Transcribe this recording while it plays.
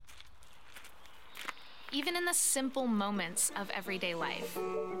even in the simple moments of everyday life.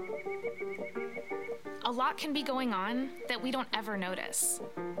 A lot can be going on that we don't ever notice.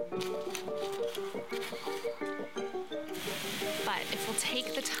 But if we'll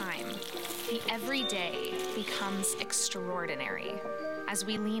take the time, the everyday becomes extraordinary as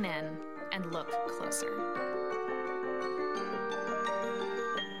we lean in and look closer.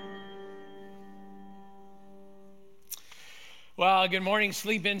 Well, good morning,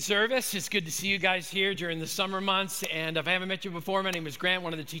 Sleep In service. It's good to see you guys here during the summer months. And if I haven't met you before, my name is Grant,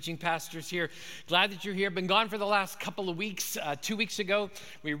 one of the teaching pastors here. Glad that you're here. Been gone for the last couple of weeks. 2 weeks ago,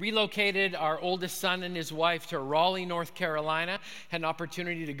 we relocated our oldest son and his wife to Raleigh, North Carolina. Had an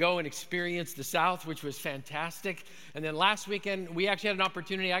opportunity to go and experience the South, which was fantastic. And then last weekend, we actually had an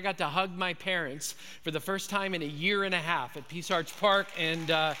opportunity. I got to hug my parents for the first time in a year and a half at Peace Arch Park. And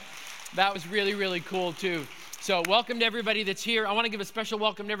that was really, really cool, too. So welcome to everybody that's here. I want to give a special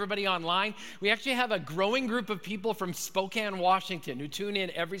welcome to everybody online. We actually have a growing group of people from Spokane, Washington, who tune in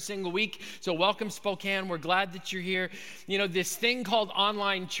every single week. So welcome, Spokane. We're glad that you're here. You know, this thing called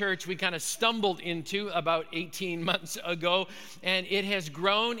online church, we kind of stumbled into about 18 months ago, and it has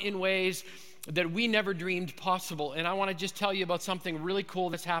grown in ways that we never dreamed possible. And I want to just tell you about something really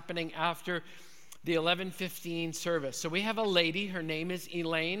cool that's happening after the 11:15 service. So we have a lady, her name is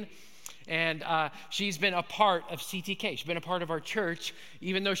Elaine. And she's been a part of CTK. She's been a part of our church,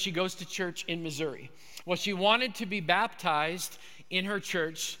 even though she goes to church in Missouri. Well, she wanted to be baptized in her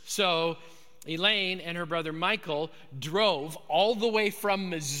church, so Elaine and her brother Michael drove all the way from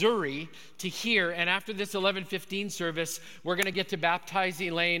Missouri to here. And after this 11:15 service, we're going to get to baptize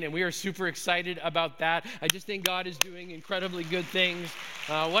Elaine, and we are super excited about that. I just think God is doing incredibly good things.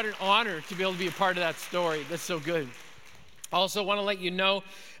 What an honor to be able to be a part of that story. That's so good. I also want to let you know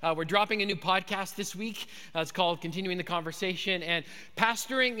we're dropping a new podcast this week. It's called Continuing the Conversation. And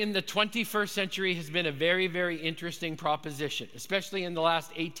pastoring in the 21st century has been a very, very interesting proposition, especially in the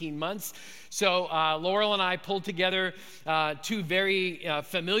last 18 months. So Laurel and I pulled together two very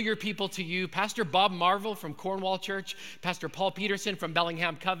familiar people to you, Pastor Bob Marvel from Cornwall Church, Pastor Paul Peterson from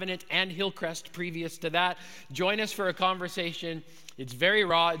Bellingham Covenant and Hillcrest previous to that. Join us for a conversation. It's very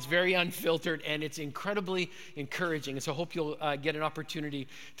raw, it's very unfiltered, and it's incredibly encouraging. And so I hope you'll get an opportunity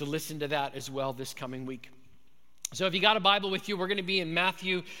to listen to that as well this coming week. So if you got a Bible with you, we're going to be in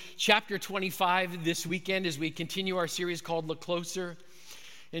Matthew chapter 25 this weekend as we continue our series called Look Closer.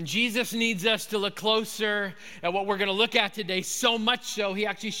 And Jesus needs us to look closer at what we're going to look at today, so much so he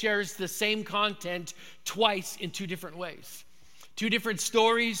actually shares the same content twice in two different ways. Two different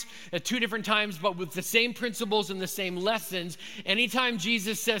stories at two different times, but with the same principles and the same lessons. Anytime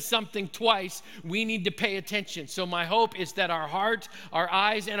Jesus says something twice, we need to pay attention. So my hope is that our heart, our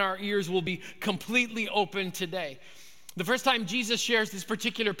eyes, and our ears will be completely open today. The first time Jesus shares this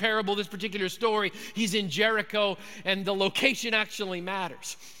particular parable, this particular story, he's in Jericho, and the location actually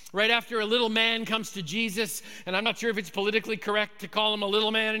matters. Right after a little man comes to Jesus, and I'm not sure if it's politically correct to call him a little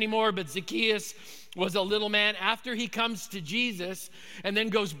man anymore, but Zacchaeus was a little man. After he comes to Jesus and then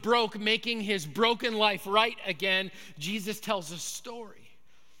goes broke, making his broken life right again, Jesus tells a story.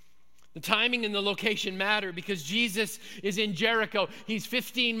 The timing and the location matter because Jesus is in Jericho. He's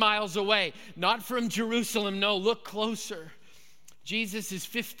 15 miles away, not from Jerusalem. No, look closer. Jesus is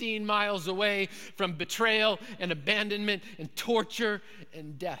 15 miles away from betrayal and abandonment and torture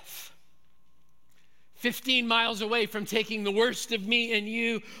and death. 15 miles away from taking the worst of me and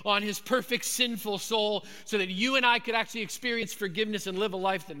you on his perfect sinful soul so that you and I could actually experience forgiveness and live a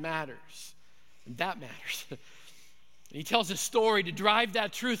life that matters. And that matters. And he tells a story to drive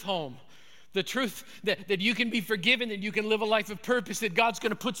that truth home. The truth that you can be forgiven, that you can live a life of purpose, that God's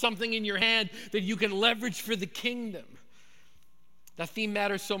going to put something in your hand that you can leverage for the kingdom. That theme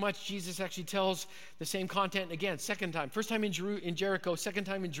matters so much, Jesus actually tells the same content again, second time. First time in Jericho, second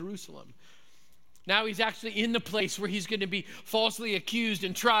time in Jerusalem. Now he's actually in the place where he's going to be falsely accused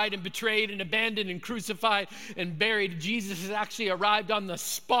and tried and betrayed and abandoned and crucified and buried. Jesus has actually arrived on the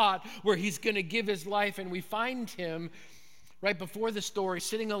spot where he's going to give his life, and we find him right before the story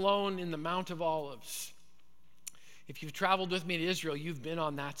sitting alone in the Mount of Olives. If you've traveled with me to Israel, you've been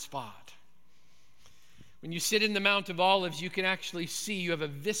on that spot. When you sit in the Mount of Olives, you can actually see, you have a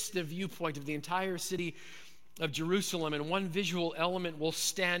vista viewpoint of the entire city of Jerusalem, and one visual element will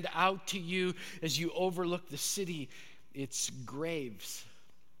stand out to you as you overlook the city. It's graves.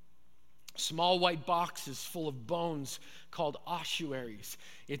 Small white boxes full of bones called ossuaries.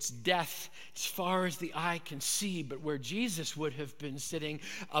 It's death as far as the eye can see, but where Jesus would have been sitting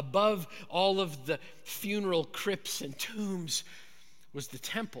above all of the funeral crypts and tombs was the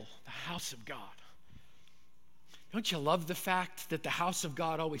temple, the house of God. Don't you love the fact that the house of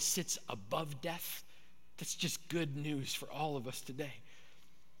God always sits above death? That's just good news for all of us today.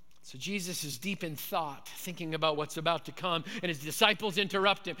 So Jesus is deep in thought, thinking about what's about to come, and his disciples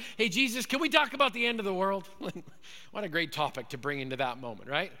interrupt him. Hey, Jesus, can we talk about the end of the world? What a great topic to bring into that moment,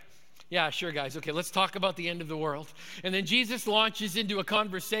 right? Yeah, sure, guys. Okay, let's talk about the end of the world. And then Jesus launches into a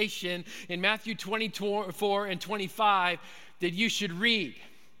conversation in Matthew 24 and 25 that you should read.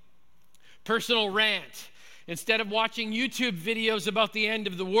 Personal rant. Instead of watching YouTube videos about the end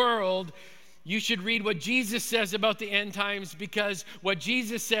of the world, you should read what Jesus says about the end times, because what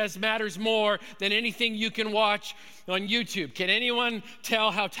Jesus says matters more than anything you can watch on YouTube. Can anyone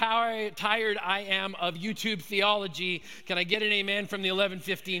tell how tired I am of YouTube theology? Can I get an amen from the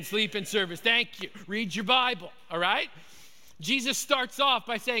 11:15 sleep-in service? Thank you. Read your Bible, all right? Jesus starts off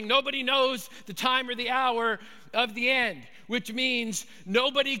by saying nobody knows the time or the hour of the end, which means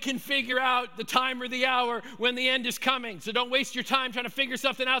nobody can figure out the time or the hour when the end is coming. So don't waste your time trying to figure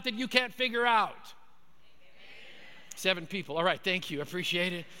something out that you can't figure out. Amen. 7 people. All right, thank you. I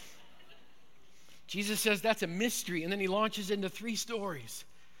appreciate it. Jesus says that's a mystery, and then he launches into 3 stories.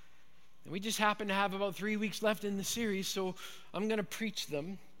 And we just happen to have about 3 weeks left in the series, so I'm going to preach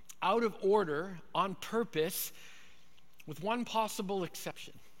them out of order on purpose, with one possible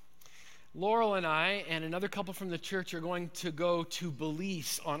exception. Laurel and I and another couple from the church are going to go to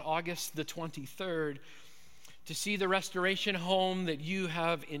Belize on August the 23rd to see the restoration home that you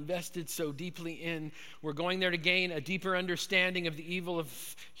have invested so deeply in. We're going there to gain a deeper understanding of the evil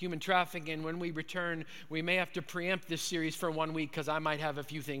of human trafficking. And when we return, we may have to preempt this series for 1 week, because I might have a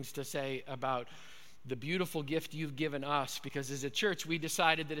few things to say about the beautiful gift you've given us, because as a church, we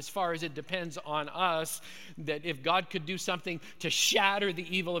decided that as far as it depends on us, that if God could do something to shatter the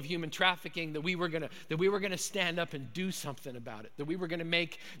evil of human trafficking, that we were gonna stand up and do something about it, that we were gonna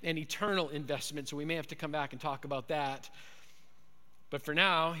make an eternal investment. So we may have to come back and talk about that. But for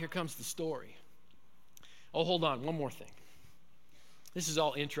now, here comes the story. Oh, hold on, one more thing. This is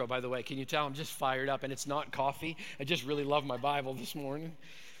all intro, by the way. Can you tell I'm just fired up, and it's not coffee. I just really love my Bible this morning.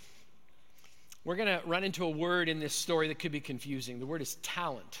 We're going to run into a word in this story that could be confusing. The word is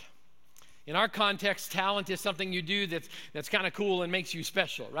talent. In our context, talent is something you do that's kind of cool and makes you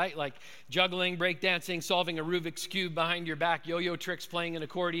special, right? Like juggling, breakdancing, solving a Rubik's Cube behind your back, yo-yo tricks, playing an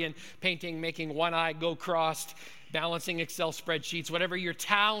accordion, painting, making one eye go crossed, balancing Excel spreadsheets. Whatever your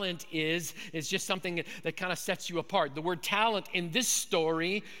talent is just something that kind of sets you apart. The word talent in this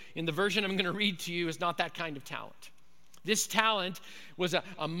story, in the version I'm going to read to you, is not that kind of talent. This talent was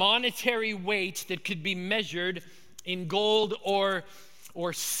a monetary weight that could be measured in gold or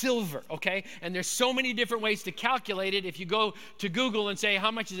silver, okay? And there's so many different ways to calculate it. If you go to Google and say,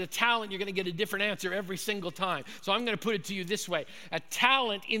 how much is a talent, you're going to get a different answer every single time. So I'm going to put it to you this way. A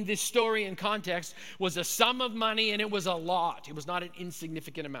talent in this story and context was a sum of money, and it was a lot. It was not an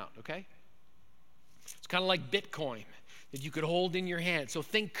insignificant amount, okay? It's kind of like Bitcoin that you could hold in your hand. So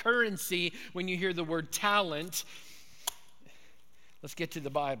think currency when you hear the word talent. Let's get to the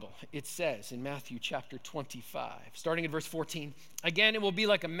Bible. It says in Matthew chapter 25, starting at verse 14, again, it will be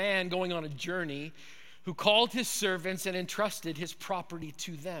like a man going on a journey who called his servants and entrusted his property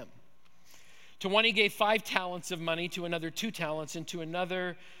to them. To one he gave 5 talents of money, to another 2 talents, and to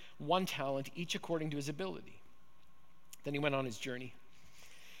another 1 talent, each according to his ability. Then he went on his journey.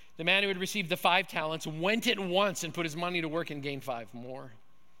 The man who had received the 5 talents went at once and put his money to work and gained 5 more.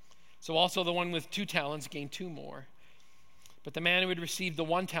 So also the one with 2 talents gained 2 more. But the man who had received the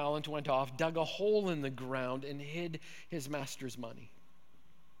 1 talent went off, dug a hole in the ground, and hid his master's money.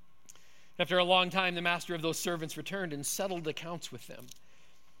 After a long time, the master of those servants returned and settled accounts with them.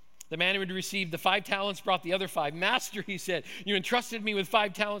 The man who had received the 5 talents brought the other 5. Master, he said, you entrusted me with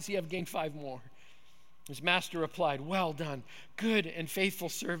 5 talents, you have gained 5 more. His master replied, well done, good and faithful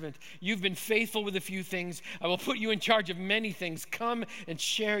servant. You've been faithful with a few things. I will put you in charge of many things. Come and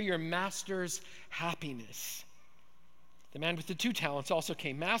share your master's happiness. The man with the 2 talents also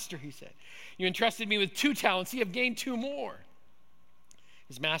came. Master, he said, you entrusted me with 2 talents. You have gained 2 more.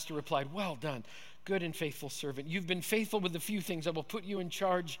 His master replied, well done, good and faithful servant. You've been faithful with a few things. I will put you in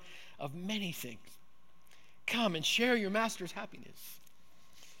charge of many things. Come and share your master's happiness.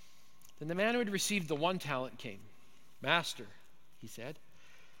 Then the man who had received the 1 talent came. Master, he said,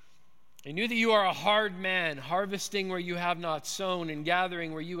 I knew that you are a hard man, harvesting where you have not sown and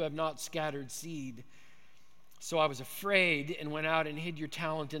gathering where you have not scattered seed. So I was afraid and went out and hid your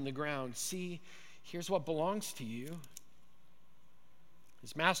talent in the ground. See, here's what belongs to you.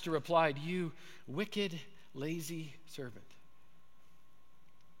 His master replied, you wicked, lazy servant.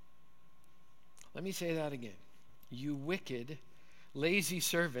 Let me say that again. You wicked, lazy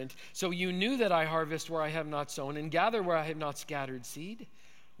servant. So you knew that I harvest where I have not sown and gather where I have not scattered seed.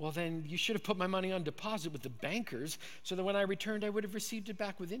 Well, then you should have put my money on deposit with the bankers so that when I returned, I would have received it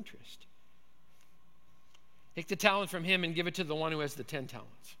back with interest. Take the talent from him and give it to the one who has the 10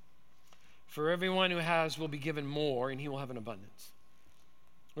 talents. For everyone who has will be given more, and he will have an abundance.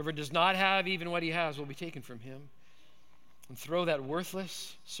 Whoever does not have even what he has will be taken from him. And throw that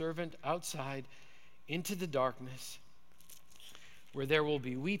worthless servant outside into the darkness, where there will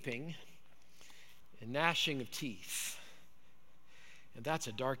be weeping and gnashing of teeth. And that's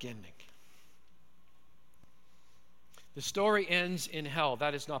a dark ending. The story ends in hell.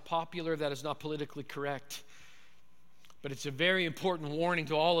 That is not popular. That is not politically correct. But it's a very important warning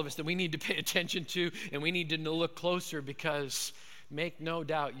to all of us that we need to pay attention to, and we need to look closer, because make no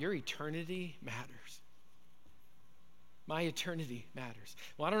doubt, your eternity matters. My eternity matters.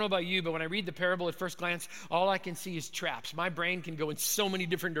 Well, I don't know about you, but when I read the parable at first glance, all I can see is traps. My brain can go in so many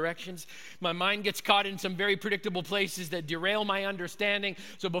different directions. My mind gets caught in some very predictable places that derail my understanding.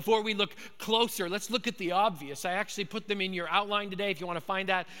 So before we look closer, let's look at the obvious. I actually put them in your outline today. If you want to find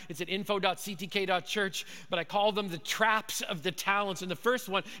that, it's at info.ctk.church. But I call them the traps of the talents. And the first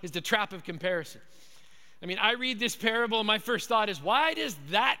one is the trap of comparison. I mean, I read this parable, and my first thought is, why does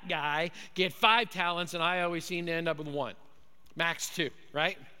that guy get 5 talents and I always seem to end up with 1? Max 2,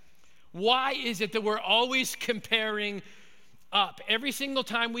 right? Why is it that we're always comparing up? Every single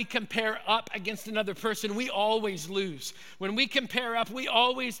time we compare up against another person, we always lose. When we compare up, we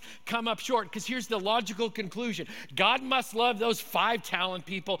always come up short, because here's the logical conclusion. God must love those 5 talent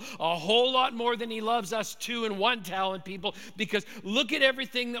people a whole lot more than he loves us 2 and 1 talent people, because look at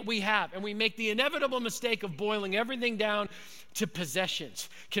everything that we have, and we make the inevitable mistake of boiling everything down to possessions.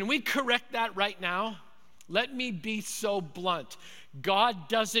 Can we correct that right now? Let me be so blunt. God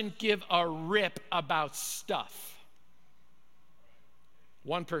doesn't give a rip about stuff.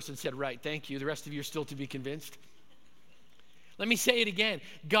 One person said, right, thank you. The rest of you are still to be convinced. Let me say it again.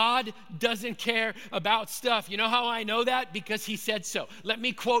 God doesn't care about stuff. You know how I know that? Because he said so. Let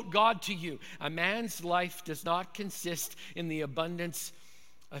me quote God to you. A man's life does not consist in the abundance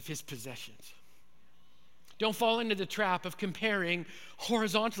of his possessions. Don't fall into the trap of comparing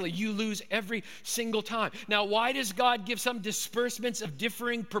horizontally. You lose every single time. Now, why does God give some disbursements of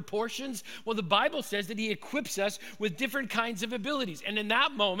differing proportions? Well, the Bible says that he equips us with different kinds of abilities. And in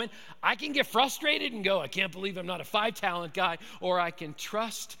that moment, I can get frustrated and go, I can't believe I'm not a 5-talent guy. Or I can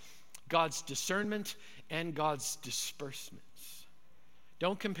trust God's discernment and God's disbursements.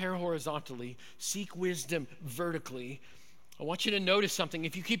 Don't compare horizontally. Seek wisdom vertically. I want you to notice something.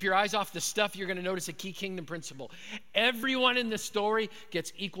 If you keep your eyes off the stuff, you're going to notice a key kingdom principle. Everyone in the story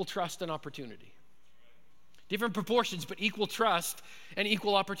gets equal trust and opportunity. Different proportions, but equal trust and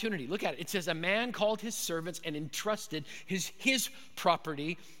equal opportunity. Look at it. It says, a man called his servants and entrusted his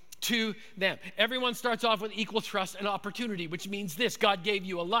property to them. Everyone starts off with equal trust and opportunity, which means this. God gave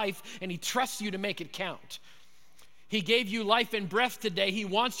you a life, and he trusts you to make it count. He gave you life and breath today. He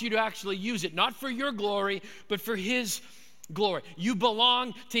wants you to actually use it, not for your glory, but for his glory. You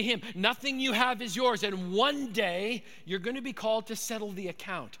belong to him. Nothing you have is yours. And one day, you're going to be called to settle the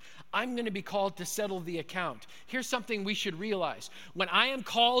account. I'm going to be called to settle the account. Here's something we should realize. When I am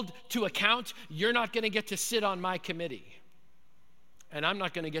called to account, you're not going to get to sit on my committee. And I'm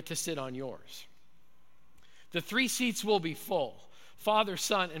not going to get to sit on yours. The 3 seats will be full. Father,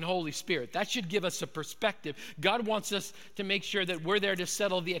 Son, and Holy Spirit. That should give us a perspective. God wants us to make sure that we're there to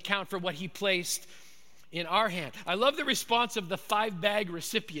settle the account for what he placed in our hand. I love the response of the 5-bag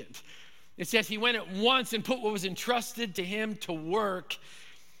recipient. It says he went at once and put what was entrusted to him to work,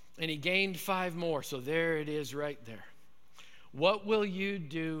 and he gained 5 more. So there it is right there. What will you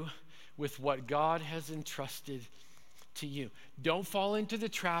do with what God has entrusted to you? Don't fall into the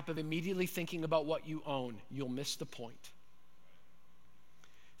trap of immediately thinking about what you own. You'll miss the point.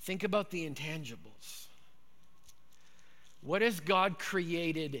 Think about the intangibles. What has God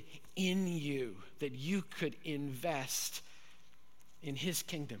created in you that you could invest in his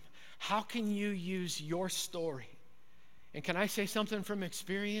kingdom? How can you use your story? And can I say something from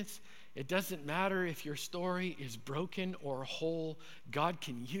experience? It doesn't matter if your story is broken or whole, God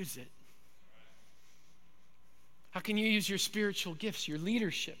can use it. How can you use your spiritual gifts, your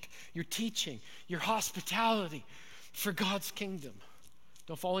leadership, your teaching, your hospitality for God's kingdom?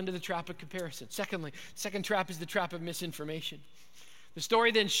 Don't fall into the trap of comparison. Secondly, second trap is the trap of misinformation. The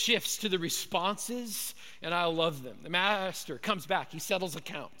story then shifts to the responses, and I love them. The master comes back. He settles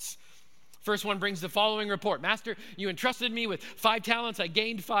accounts. First one brings the following report. Master, you entrusted me with 5 talents. I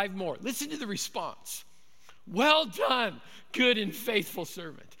gained 5 more. Listen to the response. Well done, good and faithful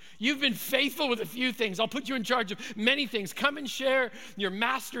servant. You've been faithful with a few things. I'll put you in charge of many things. Come and share your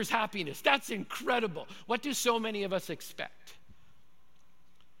master's happiness. That's incredible. What do so many of us expect?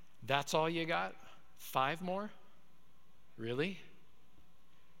 That's all you got? 5 more? Really? You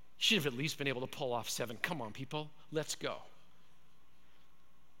should have at least been able to pull off 7. Come on, people, let's go.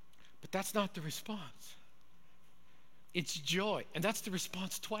 But that's not the response. It's joy. And that's the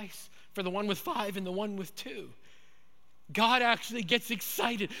response twice for the one with 5 and the one with 2. God actually gets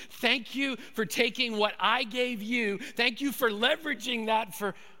excited. Thank you for taking what I gave you. Thank you for leveraging that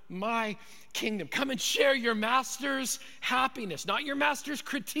for my kingdom. Come and share your master's happiness, not your master's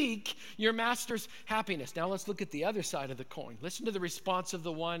critique, your master's happiness. Now let's look at the other side of the coin. Listen to the response of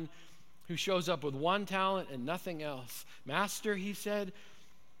the one who shows up with 1 talent and nothing else. Master, he said,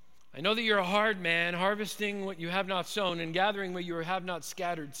 I know that you're a hard man, harvesting what you have not sown and gathering what you have not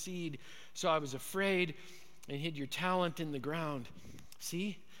scattered seed. So I was afraid and hid your talent in the ground.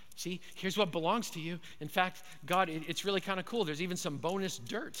 See, here's what belongs to you. In fact, God, it's really kind of cool. There's even some bonus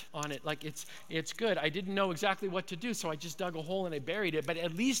dirt on it. Like it's good. I didn't know exactly what to do, so I just dug a hole and I buried it. But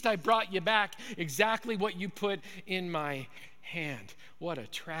at least I brought you back exactly what you put in my hand. What a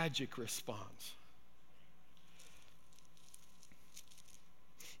tragic response.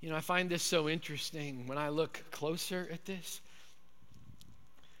 You know, I find this so interesting when I look closer at this.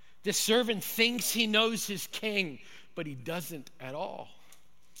 This servant thinks he knows his king, but he doesn't at all.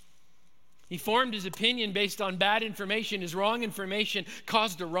 He formed his opinion based on bad information. His wrong information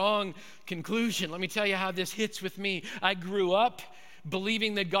caused a wrong conclusion. Let me tell you how this hits with me. I grew up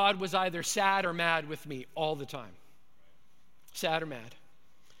believing that God was either sad or mad with me all the time. Sad or mad.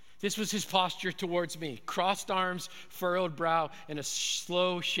 This was his posture towards me. Crossed arms, furrowed brow, and a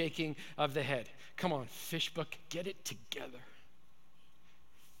slow shaking of the head. Come on, Fishbook, get it together.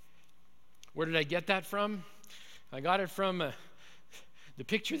 Where did I get that from? I got it from the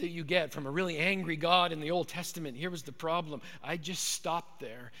picture that you get from a really angry God in the Old Testament. Here was the problem. I just stopped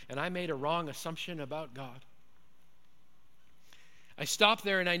there, and I made a wrong assumption about God. I stopped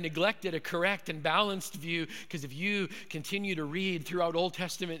there and I neglected a correct and balanced view, because if you continue to read throughout Old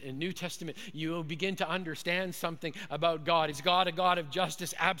Testament and New Testament, you will begin to understand something about God. Is God a God of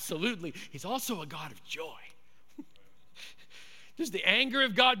justice? Absolutely. He's also a God of joy. Does the anger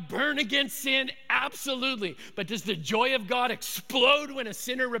of God burn against sin? Absolutely. But does the joy of God explode when a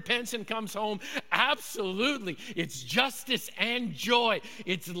sinner repents and comes home? Absolutely. It's justice and joy.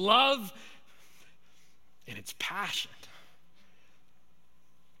 It's love and it's passion.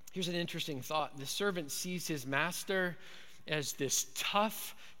 Here's an interesting thought. The servant sees his master as this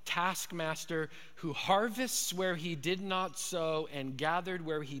tough taskmaster who harvests where he did not sow and gathered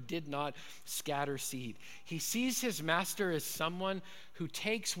where he did not scatter seed. He sees his master as someone who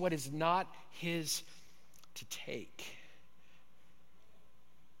takes what is not his to take.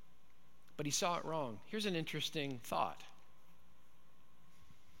 But he saw it wrong. Here's an interesting thought.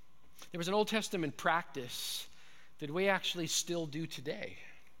 There was an Old Testament practice that we actually still do today.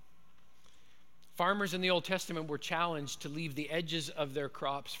 Farmers in the Old Testament were challenged to leave the edges of their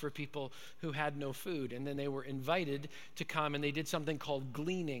crops for people who had no food. And then they were invited to come, and they did something called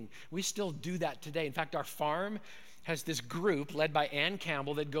gleaning. We still do that today. In fact, our farm has this group led by Ann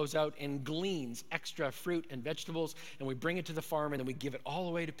Campbell that goes out and gleans extra fruit and vegetables, and we bring it to the farm, and then we give it all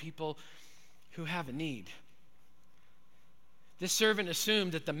away to people who have a need. This servant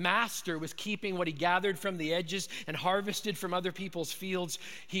assumed that the master was keeping what he gathered from the edges and harvested from other people's fields.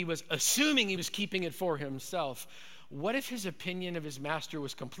 He was assuming he was keeping it for himself. What if his opinion of his master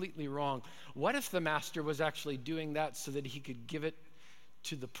was completely wrong? What if the master was actually doing that so that he could give it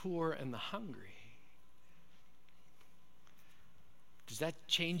to the poor and the hungry? Does that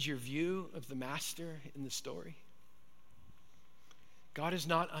change your view of the master in the story? God is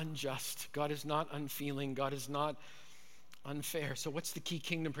not unjust. God is not unfeeling. God is not unfair. So what's the key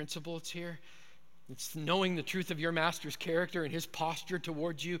kingdom principle? It's here. It's knowing the truth of your master's character and his posture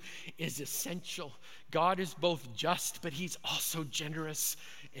towards you is essential. God is both just, but he's also generous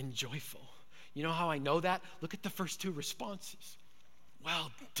and joyful. You know how I know that? Look at the first 2 responses.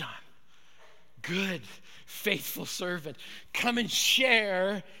 Well done. Good, faithful servant. Come and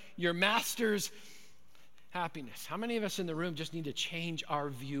share your master's happiness. How many of us in the room just need to change our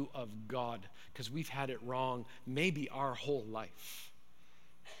view of God because we've had it wrong maybe our whole life?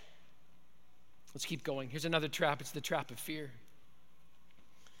 Let's keep going. Here's another trap. It's the trap of fear.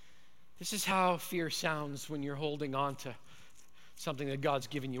 This is how fear sounds when you're holding on to something that God's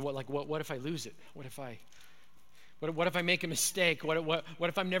given you. What if I lose it? What if I make a mistake? What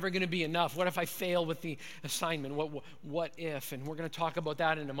if I'm never going to be enough? What if I fail with the assignment? What if? And we're going to talk about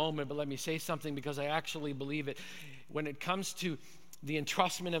that in a moment, but let me say something because I actually believe it. When it comes to the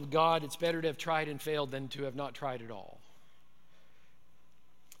entrustment of God, it's better to have tried and failed than to have not tried at all.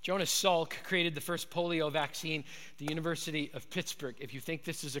 Jonas Salk created the first polio vaccine at the University of Pittsburgh. If you think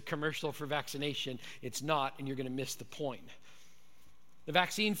this is a commercial for vaccination, it's not, and you're going to miss the point. The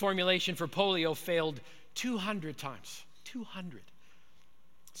vaccine formulation for polio failed 200 times. 200.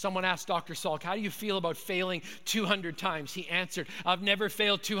 Someone asked Dr. Salk, how do you feel about failing 200 times? He answered, I've never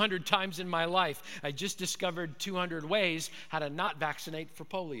failed 200 times in my life. I just discovered 200 ways how to not vaccinate for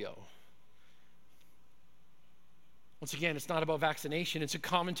polio. Once again, it's not about vaccination. It's a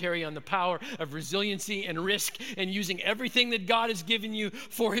commentary on the power of resiliency and risk and using everything that God has given you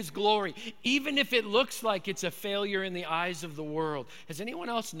for his glory, even if it looks like it's a failure in the eyes of the world. Has anyone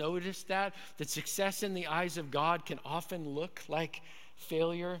else noticed that success in the eyes of God can often look like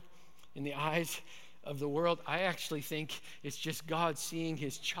failure in the eyes of the world? I actually think it's just God seeing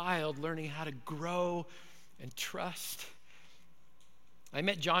his child learning how to grow and trust. I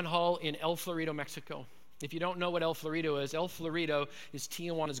met John Hall in El Florido, Mexico. If you don't know what El Florido is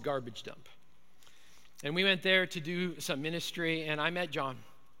Tijuana's garbage dump. And we went there to do some ministry, and I met John.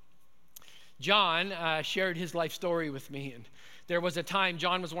 John shared his life story with me, and there was a time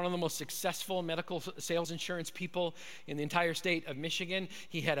John was one of the most successful medical sales insurance people in the entire state of Michigan.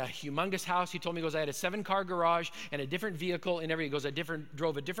 He had a humongous house. He told me, he goes, I had a 7-car garage and a different vehicle in every, he goes,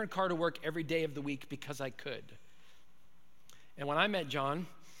 drove a different car to work every day of the week because I could. And when I met John,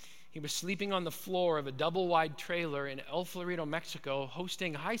 he was sleeping on the floor of a double-wide trailer in El Florido, Mexico,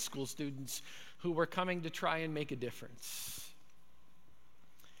 hosting high school students who were coming to try and make a difference.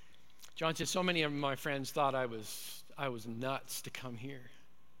 John said, so many of my friends thought I was nuts to come here.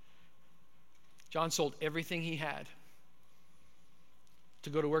 John sold everything he had to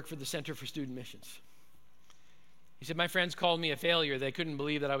go to work for the Center for Student Missions. He said, my friends called me a failure. They couldn't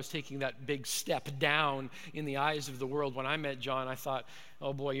believe that I was taking that big step down in the eyes of the world. When I met John, I thought,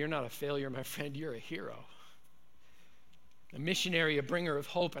 oh boy, you're not a failure, my friend, you're a hero. A missionary, a bringer of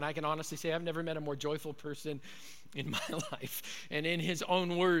hope. And I can honestly say I've never met a more joyful person in my life. And in his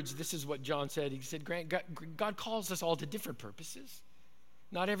own words, this is what John said. He said, Grant, God calls us all to different purposes.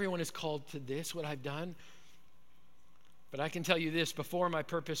 Not everyone is called to this, what I've done. But I can tell you this, before my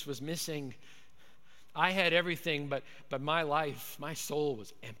purpose was missing, I had everything, but my life, my soul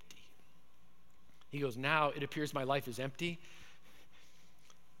was empty. He goes, now it appears my life is empty,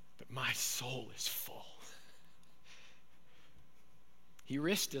 but my soul is full. He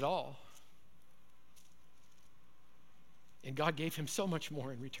risked it all. And God gave him so much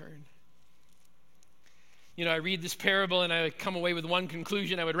more in return. You know, I read this parable and I come away with one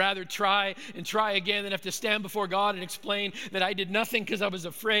conclusion. I would rather try and try again than have to stand before God and explain that I did nothing because I was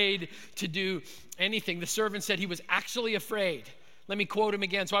afraid to do anything. The servant said he was actually afraid. Let me quote him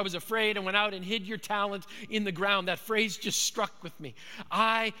again. So I was afraid and went out and hid your talent in the ground. That phrase just struck with me.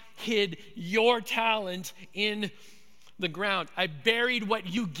 I hid your talent in the ground. I buried what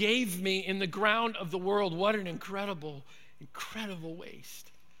you gave me in the ground of the world. What an incredible, incredible waste.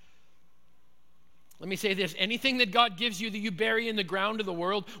 Let me say this, anything that God gives you that you bury in the ground of the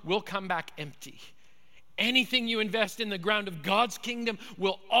world will come back empty. Anything you invest in the ground of God's kingdom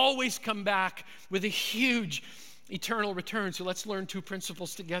will always come back with a huge eternal return. So let's learn 2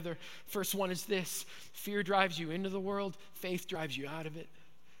 principles together. First one is this, fear drives you into the world, faith drives you out of it.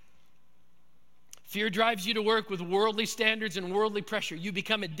 Fear drives you to work with worldly standards and worldly pressure. You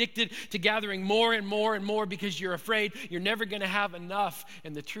become addicted to gathering more and more and more because you're afraid you're never going to have enough.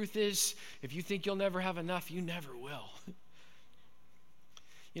 And the truth is, if you think you'll never have enough, you never will.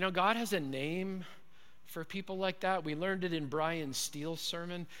 You know, God has a name for people like that. We learned it in Brian Steele's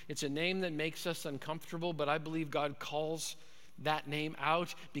sermon. It's a name that makes us uncomfortable, but I believe God calls that name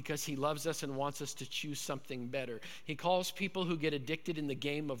out because he loves us and wants us to choose something better. He calls people who get addicted in the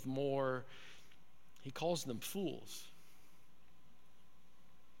game of more, he calls them fools.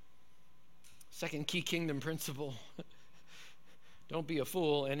 Second key kingdom principle. Don't be a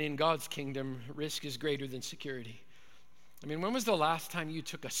fool. And in God's kingdom, risk is greater than security. I mean, when was the last time you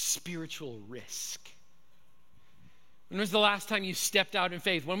took a spiritual risk? When was the last time you stepped out in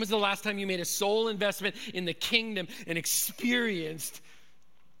faith? When was the last time you made a soul investment in the kingdom and experienced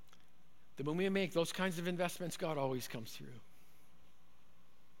that when we make those kinds of investments, God always comes through?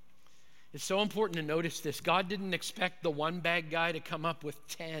 It's so important to notice this. God didn't expect the one bag guy to come up with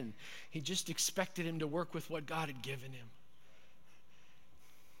 10. He just expected him to work with what God had given him.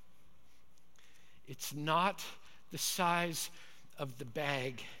 It's not the size of the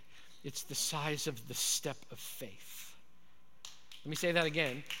bag. It's the size of the step of faith. Let me say that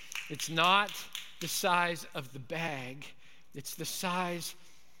again. It's not the size of the bag. It's the size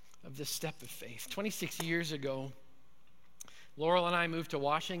of the step of faith. 26 years ago, Laurel and I moved to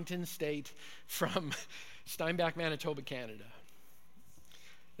Washington State from Steinbach, Manitoba, Canada.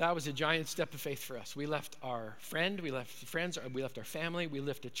 That was a giant step of faith for us. We left our friend, we left friends, we left our family, we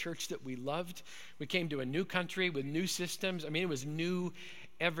left a church that we loved. We came to a new country with new systems. I mean, it was new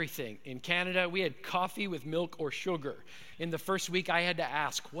everything. In Canada, we had coffee with milk or sugar. In the first week, I had to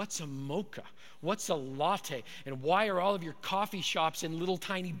ask, what's a mocha? What's a latte? And why are all of your coffee shops in little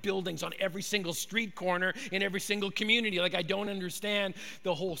tiny buildings on every single street corner in every single community? Like, I don't understand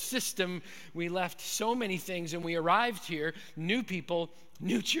the whole system. We left so many things, and we arrived here, new people,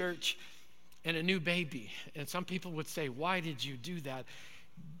 new church, and a new baby. And some people would say, why did you do that?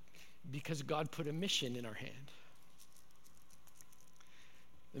 Because God put a mission in our hand.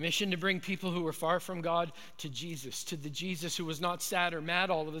 The mission to bring people who were far from God to Jesus, to the Jesus who was not sad or mad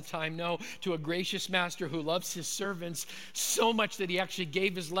all of the time. No, to a gracious master who loves his servants so much that he actually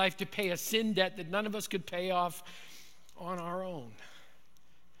gave his life to pay a sin debt that none of us could pay off on our own.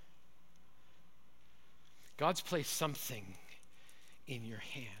 God's placed something in your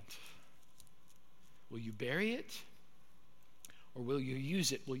hand. Will you bury it? Or will you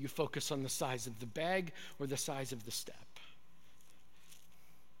use it? Will you focus on the size of the bag or the size of the step?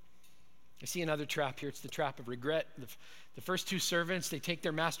 I see another trap here. It's the trap of regret. The first two servants, they take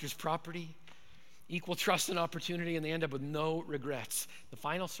their master's property, equal trust and opportunity, and they end up with no regrets. The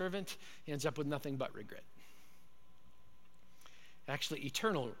final servant ends up with nothing but regret. Actually,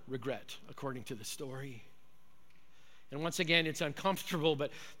 eternal regret, according to the story. And once again, it's uncomfortable, but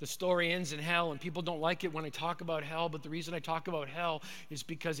the story ends in hell, and people don't like it when I talk about hell, but the reason I talk about hell is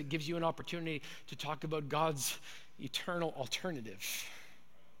because it gives you an opportunity to talk about God's eternal alternative.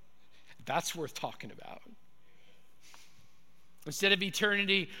 That's worth talking about. Instead of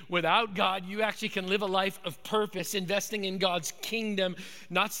eternity without God, you actually can live a life of purpose, investing in God's kingdom,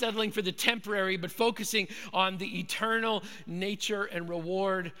 not settling for the temporary, but focusing on the eternal nature and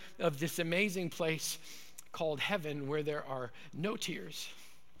reward of this amazing place called heaven, where there are no tears,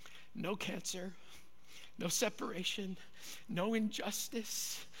 no cancer, no separation, no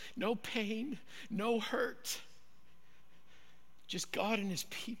injustice, no pain, no hurt. Just God and his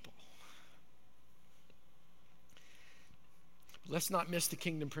people. Let's not miss the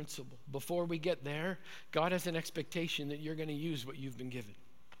kingdom principle. Before we get there, God has an expectation that you're going to use what you've been given.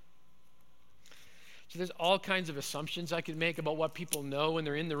 So there's all kinds of assumptions I could make about what people know when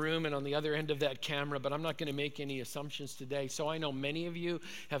they're in the room and on the other end of that camera, but I'm not going to make any assumptions today. So I know many of you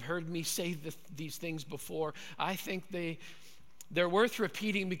have heard me say these things before. I think they're worth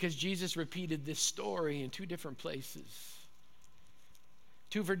repeating because Jesus repeated this story in two different places.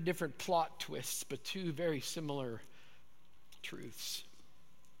 Two very different plot twists, but two very similar truths.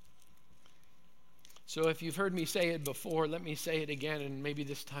 So if you've heard me say it before, let me say it again, and maybe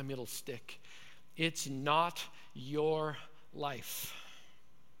this time it'll stick. It's not your life.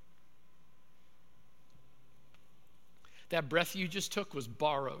 That breath you just took was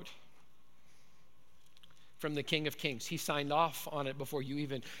borrowed from the King of Kings. He signed off on it before you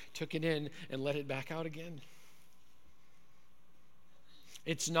even took it in and let it back out again.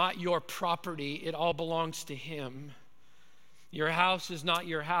 It's not your property. It all belongs to him. Your house is not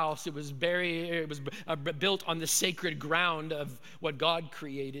your house. It was built on the sacred ground of what God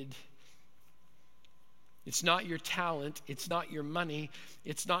created. It's not your talent. It's not your money.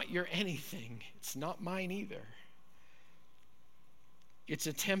 It's not your anything. It's not mine either. It's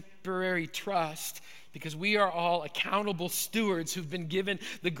a temporary trust because we are all accountable stewards who've been given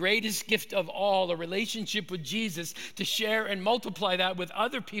the greatest gift of all, a relationship with Jesus, to share and multiply that with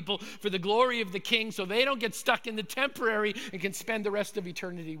other people for the glory of the King so they don't get stuck in the temporary and can spend the rest of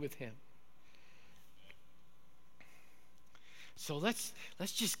eternity with him. So let's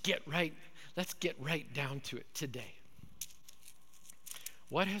just get right. Let's get right down to it today.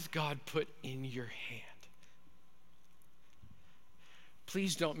 What has God put in your hand?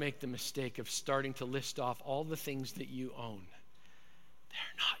 Please don't make the mistake of starting to list off all the things that you own.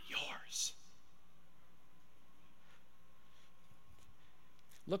 They're not yours.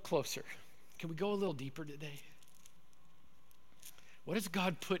 Look closer. Can we go a little deeper today? What has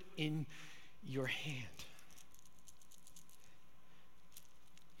God put in your hand?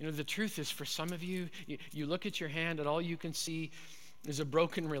 You know, the truth is, for some of you, you look at your hand and all you can see is a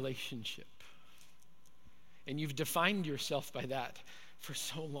broken relationship. And you've defined yourself by that for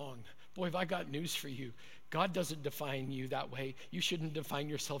so long. Boy, have I got news for you. God doesn't define you that way. You shouldn't define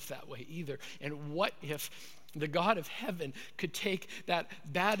yourself that way either. And what if the God of heaven could take that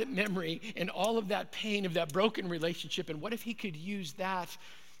bad memory and all of that pain of that broken relationship, and what if he could use that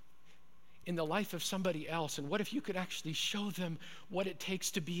in the life of somebody else? And what if you could actually show them what it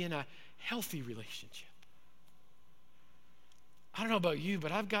takes to be in a healthy relationship? I don't know about you,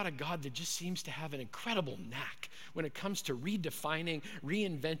 but I've got a God that just seems to have an incredible knack when it comes to redefining,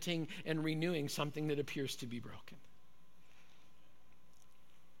 reinventing, and renewing something that appears to be broken.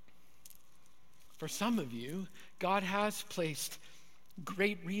 For some of you, God has placed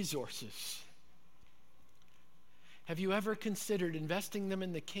great resources. Have you ever considered investing them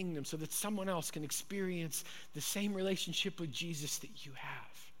in the kingdom so that someone else can experience the same relationship with Jesus that you have?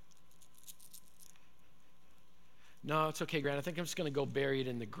 No, it's okay, Grant. I think I'm just going to go bury it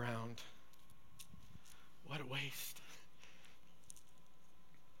in the ground. What a waste.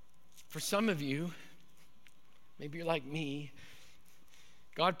 For some of you, maybe you're like me,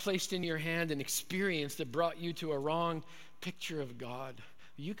 God placed in your hand an experience that brought you to a wrong picture of God.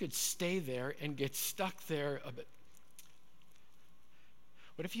 You could stay there and get stuck there a bit.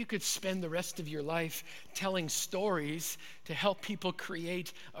 What if you could spend the rest of your life telling stories to help people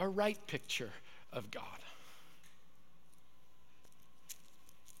create a right picture of God?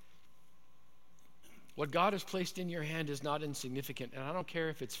 What God has placed in your hand is not insignificant, and I don't care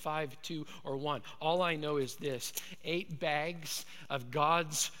if it's 5, 2, or 1. All I know is this: 8 bags of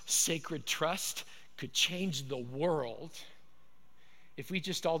God's sacred trust could change the world if we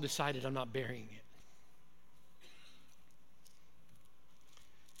just all decided I'm not burying it.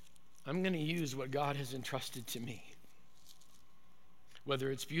 I'm going to use what God has entrusted to me, whether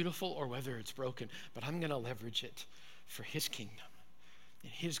it's beautiful or whether it's broken, but I'm going to leverage it for His kingdom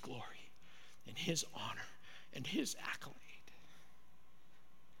and His glory and His honor and His accolade.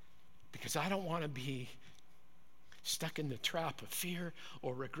 Because I don't want to be stuck in the trap of fear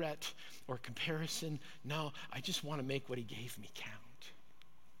or regret or comparison. No, I just want to make what He gave me count.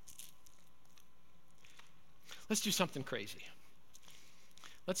 Let's do something crazy.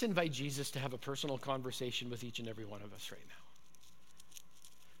 Let's invite Jesus to have a personal conversation with each and every one of us right now.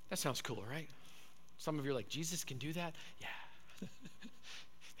 That sounds cool, right? Some of you are like, Jesus can do that? Yeah. In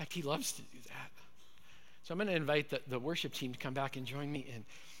fact, He loves to do that. So I'm going to invite the worship team to come back and join me. And,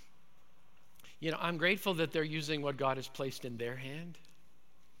 I'm grateful that they're using what God has placed in their hand.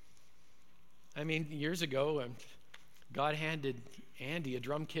 I mean, years ago, God handed Andy a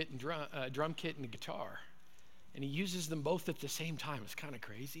drum kit and a guitar. And He uses them both at the same time. It's kind of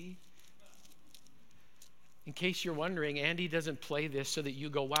crazy. In case you're wondering, Andy doesn't play this so that you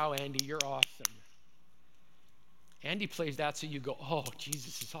go, wow, Andy, you're awesome. Andy plays that so you go, oh,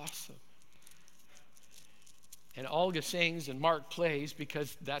 Jesus is awesome. And Olga sings and Mark plays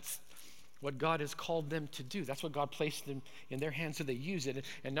because that's what God has called them to do. That's what God placed them in their hands so they use it.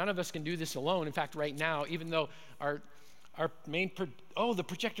 And none of us can do this alone. In fact, right now, even though our main, the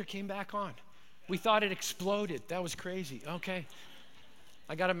projector came back on. We thought it exploded. That was crazy. Okay.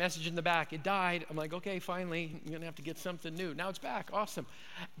 I got a message in the back. It died. I'm like, okay, finally, I'm going to have to get something new. Now it's back. Awesome.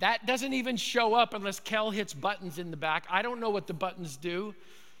 That doesn't even show up unless Kel hits buttons in the back. I don't know what the buttons do.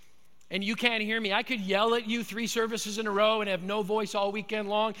 And you can't hear me. I could yell at you 3 services in a row and have no voice all weekend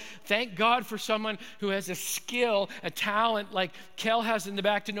long. Thank God for someone who has a skill, a talent like Kel has in the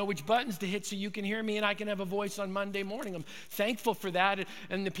back to know which buttons to hit so you can hear me and I can have a voice on Monday morning. I'm thankful for that.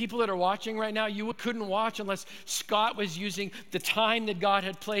 And the people that are watching right now, you couldn't watch unless Scott was using the time that God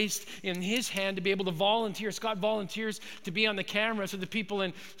had placed in his hand to be able to volunteer. Scott volunteers to be on the camera so the people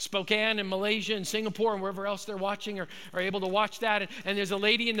in Spokane and Malaysia and Singapore and wherever else they're watching are able to watch that. And there's a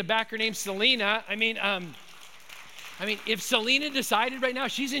lady in the back, her name's Selena. I mean, if Selena decided right now,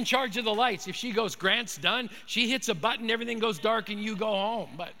 she's in charge of the lights. If she goes, Grant's done, she hits a button, everything goes dark, and you go home.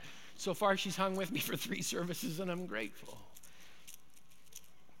 But so far, she's hung with me for 3 services, and I'm grateful.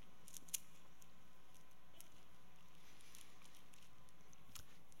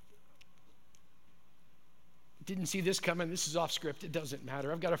 Didn't see this coming. This is off script. It doesn't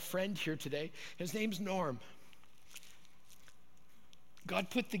matter. I've got a friend here today. His name's Norm. God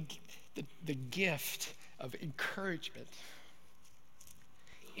put the gift of encouragement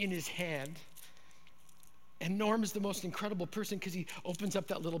in his hand. And Norm is the most incredible person because he opens up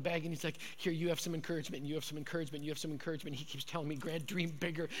that little bag and he's like, here, you have some encouragement, and you have some encouragement, you have some encouragement. He keeps telling me, Grant, dream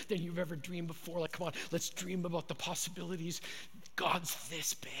bigger than you've ever dreamed before. Like, come on, let's dream about the possibilities. God's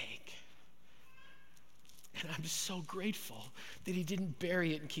this big. And I'm so grateful that he didn't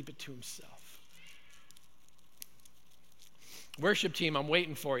bury it and keep it to himself. Worship team, I'm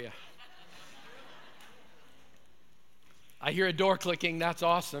waiting for you. I hear a door clicking. That's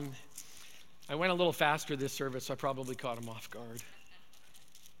awesome. I went a little faster this service, so I probably caught them off guard.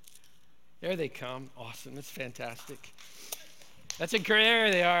 There they come. Awesome. That's fantastic. That's incredible.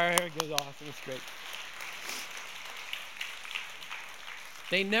 There they are. There it goes. Awesome. That's great.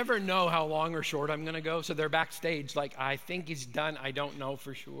 They never know how long or short I'm going to go, so they're backstage like, I think he's done. I don't know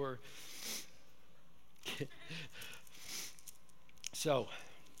for sure. So,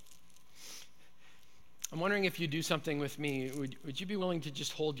 I'm wondering if you do something with me. Would you be willing to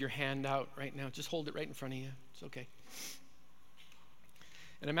just hold your hand out right now? Just hold it right in front of you. It's okay.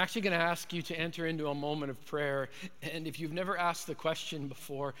 And I'm actually going to ask you to enter into a moment of prayer. And if you've never asked the question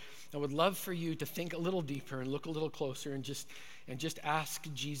before, I would love for you to think a little deeper and look a little closer and just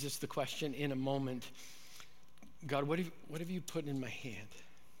ask Jesus the question in a moment. God, what have you put in my hand?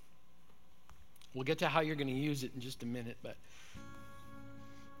 We'll get to how you're going to use it in just a minute, but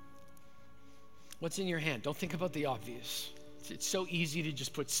what's in your hand? Don't think about the obvious. It's so easy to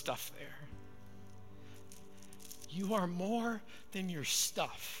just put stuff there. You are more than your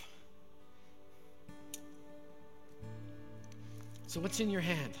stuff. So what's in your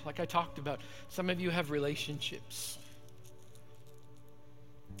hand? Like I talked about, some of you have relationships.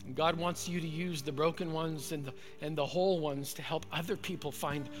 And God wants you to use the broken ones and the whole ones to help other people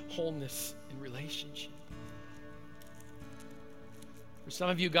find wholeness in relationship. For some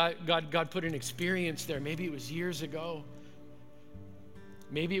of you, God put an experience there. Maybe it was years ago.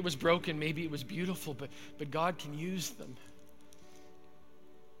 Maybe it was broken, maybe it was beautiful, but God can use them.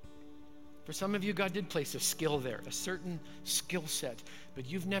 For some of you, God did place a skill there, a certain skill set, but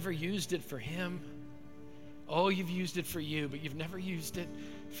you've never used it for Him. Oh, you've used it for you, but you've never used it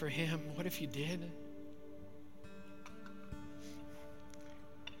for Him. What if you did?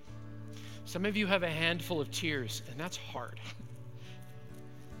 Some of you have a handful of tears, and that's hard.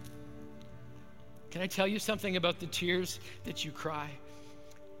 Can I tell you something about the tears that you cry?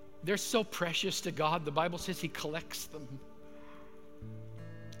 They're so precious to God. The Bible says He collects them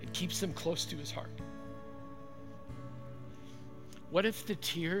and keeps them close to His heart. What if the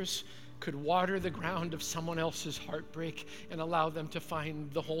tears could water the ground of someone else's heartbreak and allow them to find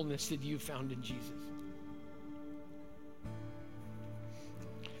the wholeness that you found in Jesus?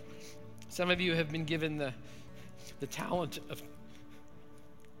 Some of you have been given the talent of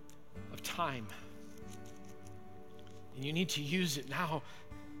time, and you need to use it now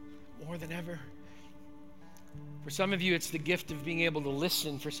more than ever. For some of you, it's the gift of being able to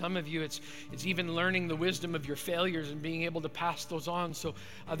listen. For some of you, it's even learning the wisdom of your failures and being able to pass those on so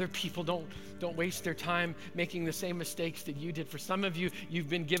other people don't waste their time making the same mistakes that you did. For some of you, you've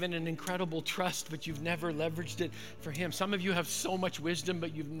been given an incredible trust, but you've never leveraged it for Him. Some of you have so much wisdom,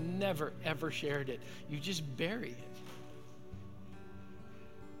 but you've never, ever shared it. You just bury it.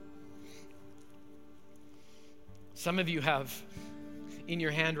 Some of you have in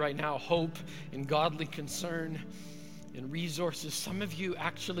your hand right now hope and godly concern and resources. Some of you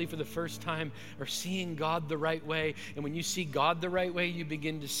actually for the first time are seeing God the right way. And when you see God the right way, you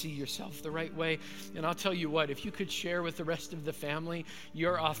begin to see yourself the right way. And I'll tell you what, if you could share with the rest of the family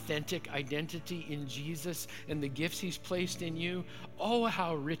your authentic identity in Jesus and the gifts He's placed in you, oh,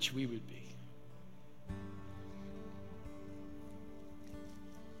 how rich we would be.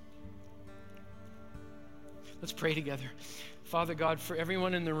 Let's pray together. Father God, for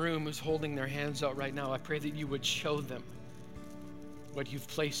everyone in the room who's holding their hands out right now, I pray that you would show them what you've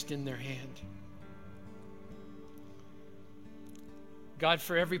placed in their hand. God,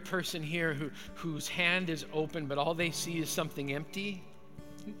 for every person here whose hand is open, but all they see is something empty,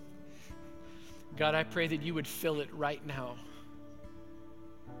 God, I pray that you would fill it right now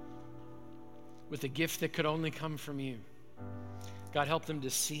with a gift that could only come from you. God, help them to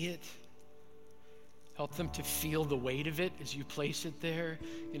see it. Help them to feel the weight of it as you place it there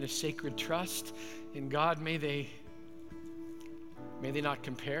in a sacred trust. And God, may they not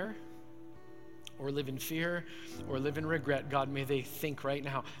compare or live in fear or live in regret. God, may they think right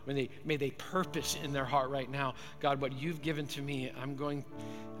now, may they purpose in their heart right now, God, what you've given to me, I'm going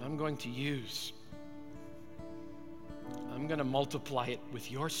to use. I'm going to multiply it with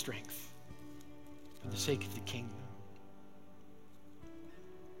your strength for the sake of the kingdom.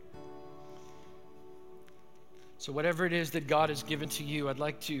 So whatever it is that God has given to you, I'd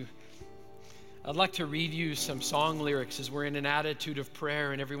like to read you some song lyrics as we're in an attitude of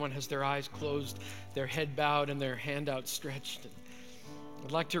prayer and everyone has their eyes closed, their head bowed, and their hand outstretched.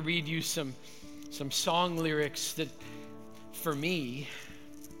 I'd like to read you some song lyrics that, for me,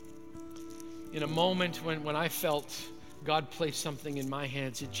 in a moment when I felt God placed something in my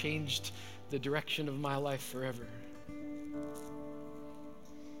hands, it changed the direction of my life forever.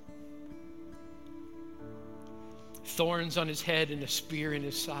 Thorns on his head and a spear in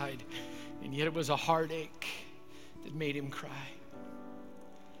his side, and yet it was a heartache that made him cry.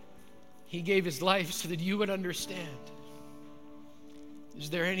 He gave his life so that you would understand. Is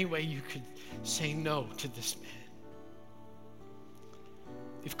there any way you could say no to this man?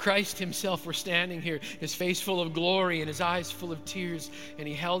 If Christ himself were standing here, his face full of glory and his eyes full of tears, and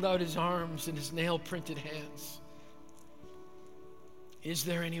he held out his arms and his nail-printed hands, Is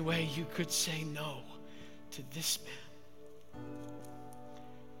there any way you could say no to this man?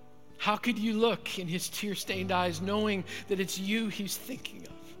 How could you look in his tear-stained eyes knowing that it's you he's thinking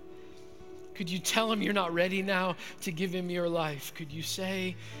of? Could you tell him you're not ready now to give him your life? Could you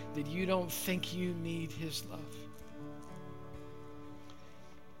say that you don't think you need his love?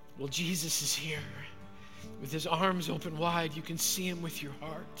 Well, Jesus is here with his arms open wide. You can see him with your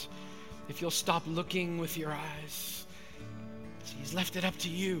heart. If you'll stop looking with your eyes. He's left it up to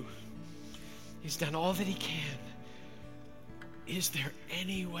you. He's done all that he can. Is there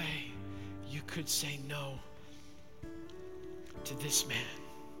any way you could say no to this man?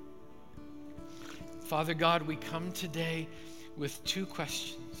 Father God, we come today with two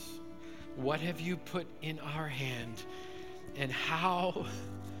questions. What have you put in our hand, and how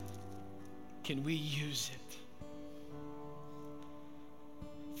can we use it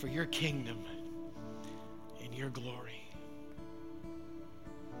for your kingdom and your glory?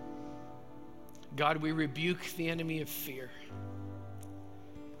 God, we rebuke the enemy of fear.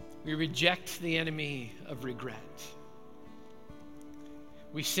 We reject the enemy of regret.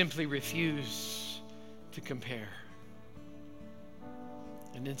 We simply refuse to compare.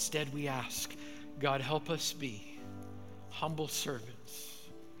 And instead we ask, God, help us be humble servants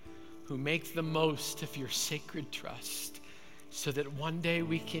who make the most of your sacred trust so that one day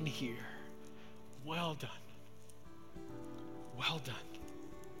we can hear, well done, well done.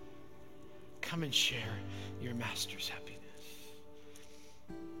 Come and share your master's happiness.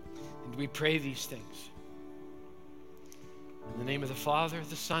 And we pray these things in the name of the Father,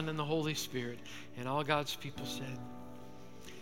 the Son, and the Holy Spirit, and all God's people said,